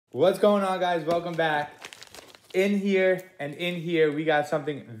What's going on, guys? Welcome back. In here and in here, we got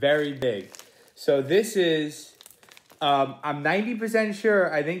something very big. So this is, I'm 90%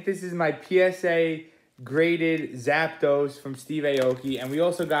 sure, I think this is my PSA graded Zapdos from Steve Aoki. And we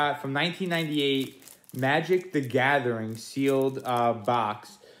also got, from 1998, Magic the Gathering sealed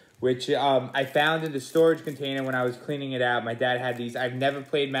box, which I found in the storage container when I was cleaning it out. My dad had these. I've never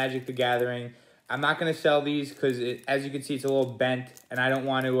played Magic the Gathering. I'm not going to sell these because, as you can see, it's a little bent, and I don't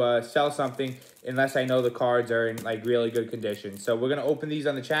want to sell something unless I know the cards are in, like, really good condition. So we're going to open these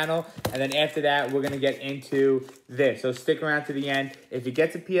on the channel, and then after that, we're going to get into this. So stick around to the end. If it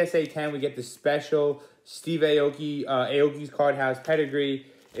gets a PSA 10, we get the special Steve Aoki, Aoki's Card House Pedigree.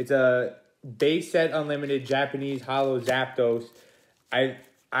 It's a base set unlimited Japanese holo Zapdos.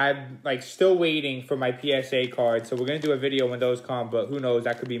 I'm like still waiting for my PSA card, so we're going to do a video when those come, but who knows,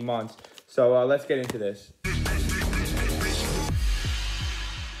 that could be months. So let's get into this.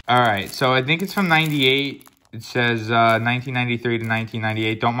 All right, so I think it's from 98. It says 1993 to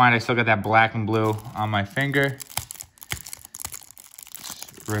 1998. Don't mind, I still got that black and blue on my finger.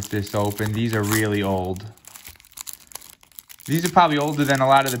 Let's rip this open. These are really old. These are probably older than a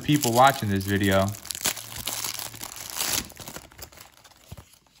lot of the people watching this video.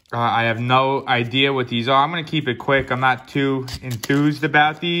 I have no idea what these are. I'm going to keep it quick. I'm not too enthused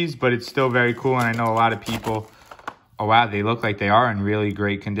about these, but it's still very cool, and I know a lot of people... Oh, wow, they look like they are in really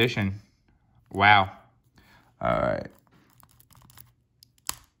great condition. Wow. All right.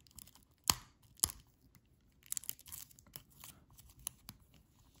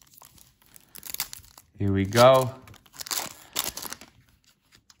 Here we go.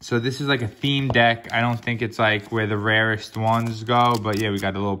 So this is like a theme deck. I don't think it's like where the rarest ones go. But yeah, we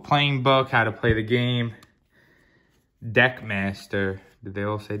got a little playing book, how to play the game. Deck Master. Did they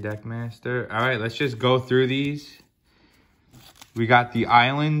all say Deck Master? All right, let's just go through these. We got the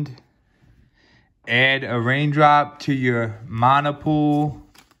Island. Add a raindrop to your mana pool.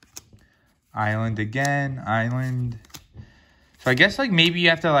 Island again. Island. So I guess like maybe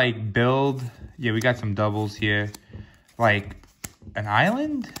you have to like build. Yeah, we got some doubles here. Like... an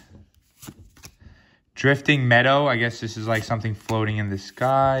island? Drifting meadow. I guess this is like something floating in the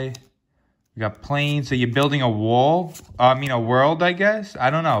sky. We got plains. So you're building a wall. I mean, a world, I guess.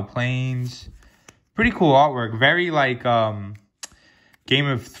 I don't know. Plains. Pretty cool artwork. Very like Game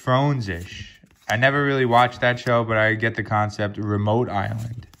of Thrones-ish. I never really watched that show, but I get the concept. Remote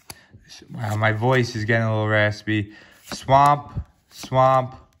island. Wow, my voice is getting a little raspy. Swamp.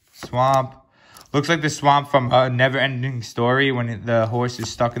 Swamp. Swamp. Looks like the swamp from a Never-Ending Story when the horse is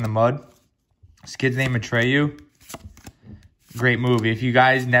stuck in the mud. This kid's name Atreyu. Great movie. If you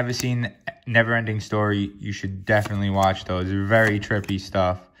guys never seen Never-Ending Story, you should definitely watch those. They're very trippy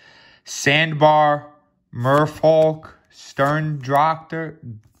stuff. Sandbar, Merfolk, Stern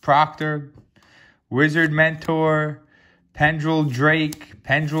Proctor, Wizard Mentor, Pendril Drake,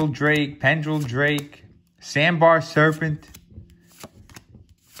 Sandbar Serpent,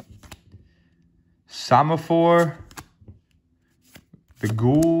 Semaphore, The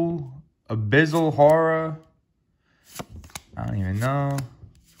Ghoul, Abyssal Horror, I don't even know,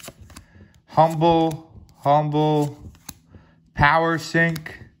 Humble, Power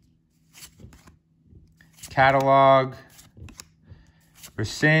Sync, Catalog,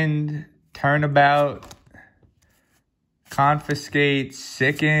 Rescind, Turnabout, Confiscate,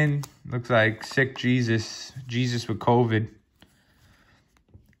 Sicken, looks like Sick Jesus with COVID.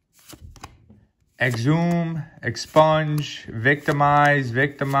 Exhume, Expunge, Victimize,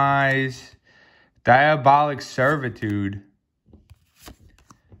 Diabolic Servitude.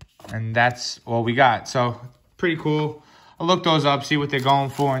 And that's all we got. So, pretty cool. I'll look those up, see what they're going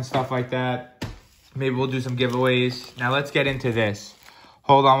for and stuff like that. Maybe we'll do some giveaways. Now, let's get into this.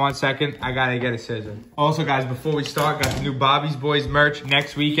 Hold on one second. I got to get a scissor. Also, guys, before we start, got the new Bobby's Boys merch.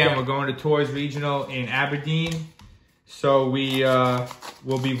 Next weekend, we're going to Tours Regional in Aberdeen. So we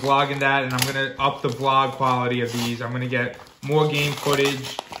will be vlogging that, and I'm going to up the vlog quality of these. I'm going to get more game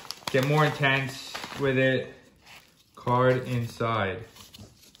footage, get more intense with it. Card inside.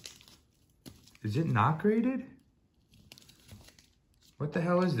 Is it not graded? What the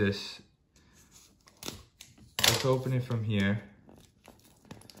hell is this? Let's open it from here.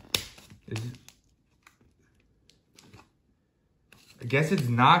 I guess it's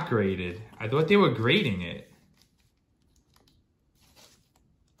not graded. I thought they were grading it.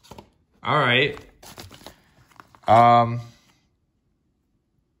 All right. I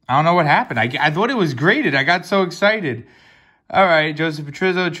don't know what happened. I thought it was graded. I got so excited. All right, Joseph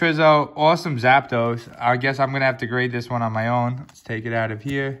Trizzo, awesome Zapdos. I guess I'm going to have to grade this one on my own. Let's take it out of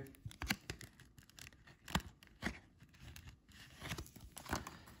here.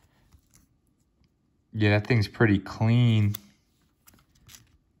 Yeah, that thing's pretty clean.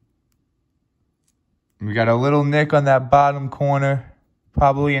 We got a little nick on that bottom corner.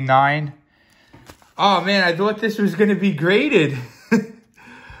 Probably a 9. Oh, man, I thought this was going to be graded.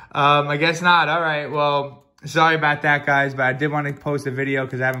 I guess not. All right, well, sorry about that, guys. But I did want to post a video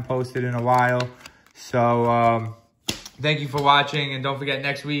because I haven't posted in a while. So, thank you for watching. And don't forget,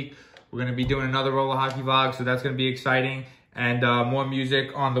 next week, we're going to be doing another roller hockey vlog. So that's going to be exciting. And more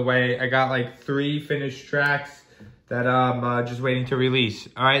music on the way. I got like 3 finished tracks that I'm just waiting to release.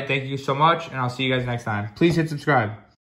 All right, thank you so much. And I'll see you guys next time. Please hit subscribe.